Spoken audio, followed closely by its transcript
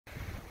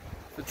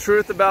The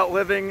truth about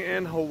living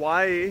in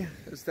Hawaii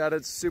is that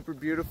it's super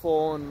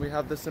beautiful and we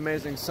have this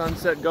amazing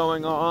sunset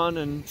going on,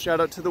 and shout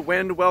out to the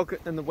wind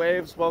and the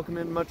waves. Welcome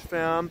in, much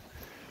fam.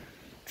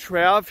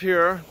 Trav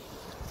here.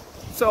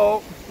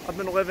 So I've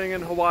been living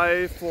in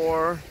Hawaii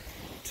for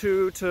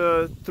 2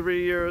 to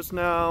 3 years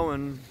now,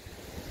 and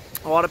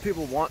a lot of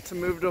people want to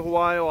move to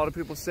Hawaii. A lot of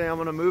people say I'm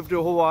gonna move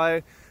to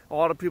Hawaii. A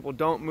lot of people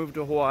don't move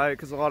to Hawaii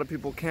because a lot of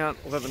people can't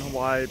live in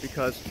Hawaii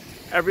because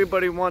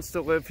everybody wants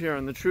to live here.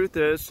 And the truth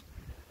is,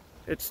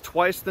 it's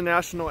twice the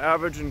national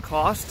average in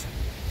cost,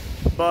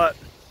 but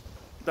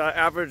the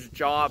average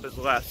job is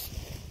less.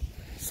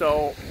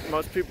 So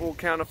most people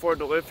can't afford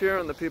to live here,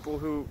 and the people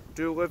who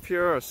do live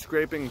here are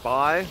scraping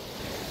by.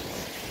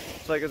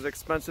 It's like as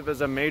expensive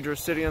as a major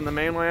city in the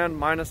mainland,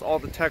 minus all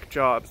the tech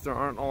jobs. There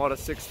aren't a lot of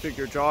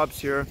six-figure jobs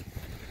here.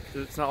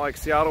 It's not like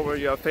Seattle where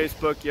you have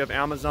Facebook, you have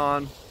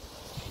Amazon,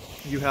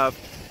 you have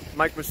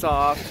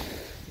Microsoft,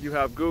 you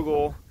have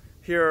Google.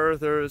 Here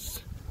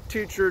there's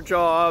teacher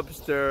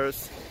jobs,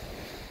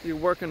 you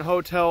work in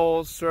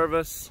hotels,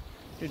 service,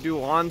 you do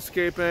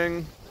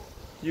landscaping,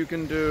 you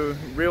can do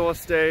real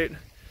estate,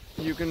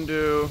 you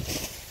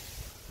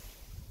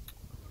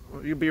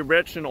be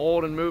rich and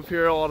old and move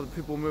here. A lot of the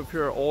people who move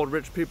here are old,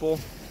 rich people.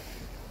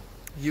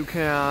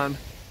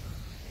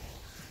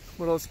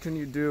 What else can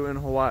you do in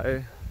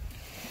Hawaii?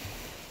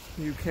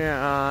 You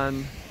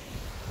can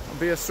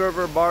be a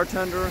server,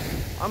 bartender.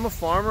 I'm a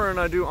farmer and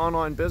I do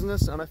online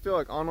business, and I feel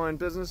like online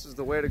business is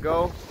the way to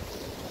go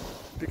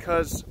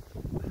because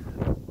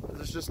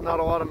there's just not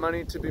a lot of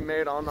money to be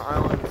made on the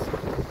island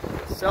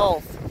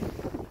itself.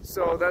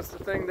 So that's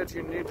the thing that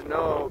you need to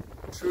know.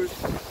 The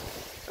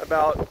truth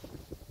about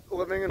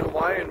living in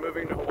Hawaii and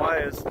moving to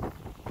Hawaii is a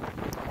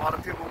lot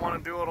of people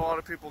want to do it, a lot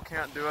of people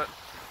can't do it.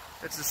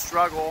 It's a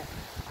struggle,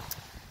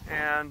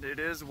 and it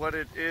is what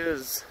it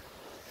is.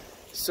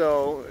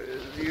 So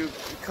you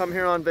come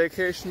here on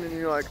vacation and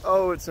you're like,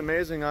 oh, it's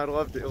amazing, I'd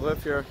love to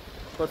live here.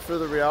 But for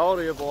the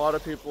reality of a lot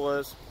of people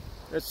is,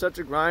 it's such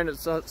a grind,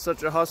 it's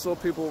such a hustle.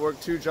 People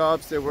work 2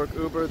 jobs, they work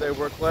Uber, they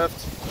work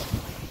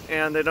Lyft,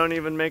 and they don't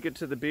even make it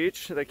to the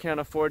beach. They can't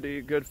afford to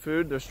eat good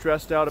food, they're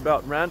stressed out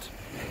about rent,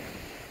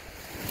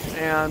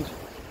 and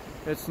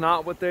it's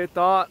not what they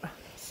thought.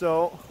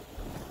 So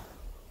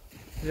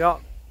yeah,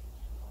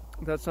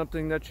 that's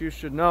something that you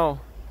should know,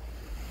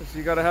 is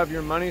you gotta have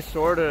your money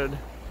sorted.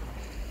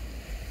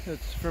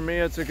 For me,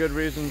 it's a good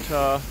reason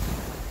to,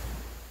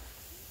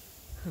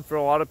 and for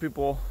a lot of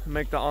people,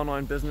 make the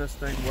online business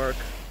thing work.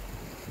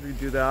 If you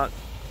do that,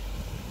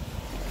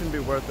 it can be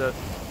worth it.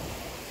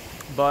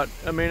 But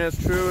I mean,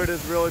 it's true, it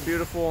is really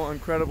beautiful,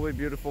 incredibly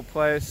beautiful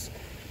place,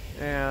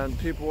 and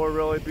people are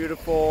really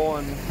beautiful,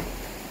 and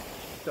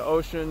the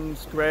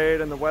ocean's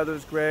great, and the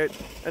weather's great.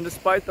 And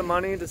despite the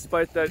money,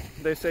 despite that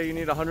they say you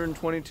need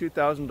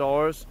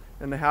 $122,000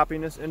 in the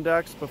happiness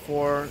index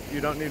before you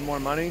don't need more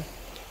money,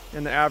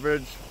 and the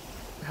average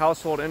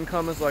household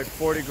income is like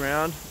 40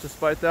 grand.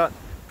 Despite that,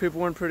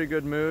 people are in pretty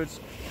good moods,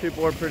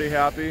 people are pretty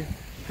happy,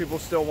 people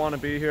still want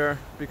to be here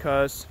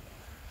because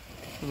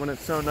when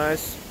it's so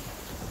nice,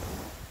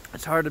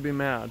 it's hard to be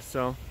mad.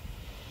 So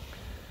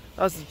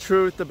that's the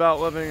truth about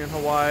living in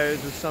Hawaii.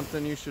 It's just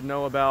something you should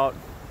know about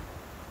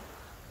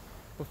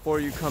before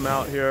you come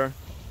out here.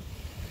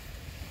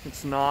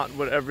 It's not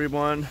what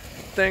everyone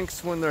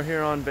thinks when they're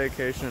here on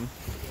vacation,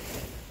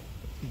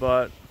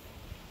 but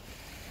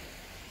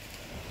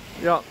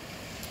yeah,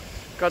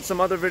 got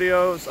some other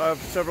videos. I have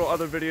several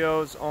other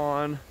videos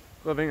on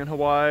living in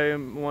Hawaii,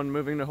 one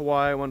moving to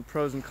Hawaii, one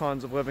pros and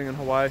cons of living in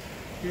Hawaii.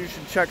 You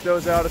should check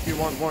those out if you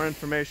want more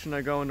information.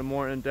 I go into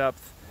more in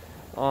depth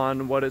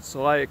on what it's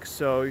like,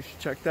 so you should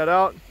check that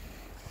out.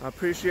 I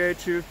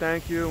appreciate you,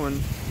 thank you. And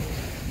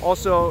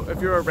also,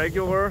 if you're a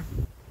regular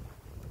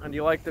and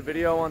you like the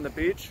video on the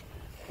beach,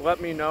 let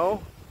me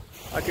know.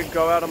 I could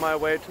go out of my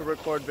way to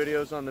record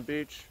videos on the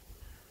beach.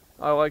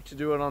 I like to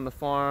do it on the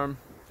farm.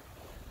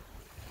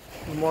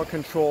 More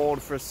controlled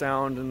for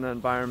sound and the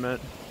environment,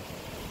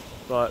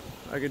 but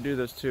I could do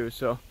this too.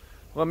 So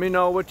let me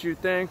know what you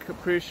think.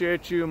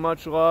 Appreciate you,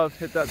 much love.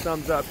 Hit that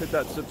thumbs up, hit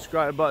that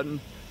subscribe button,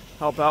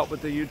 help out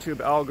with the YouTube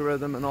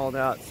algorithm and all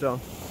that. So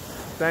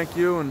thank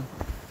you and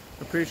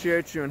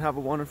appreciate you, and have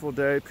a wonderful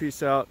day.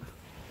 Peace out,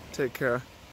 take care.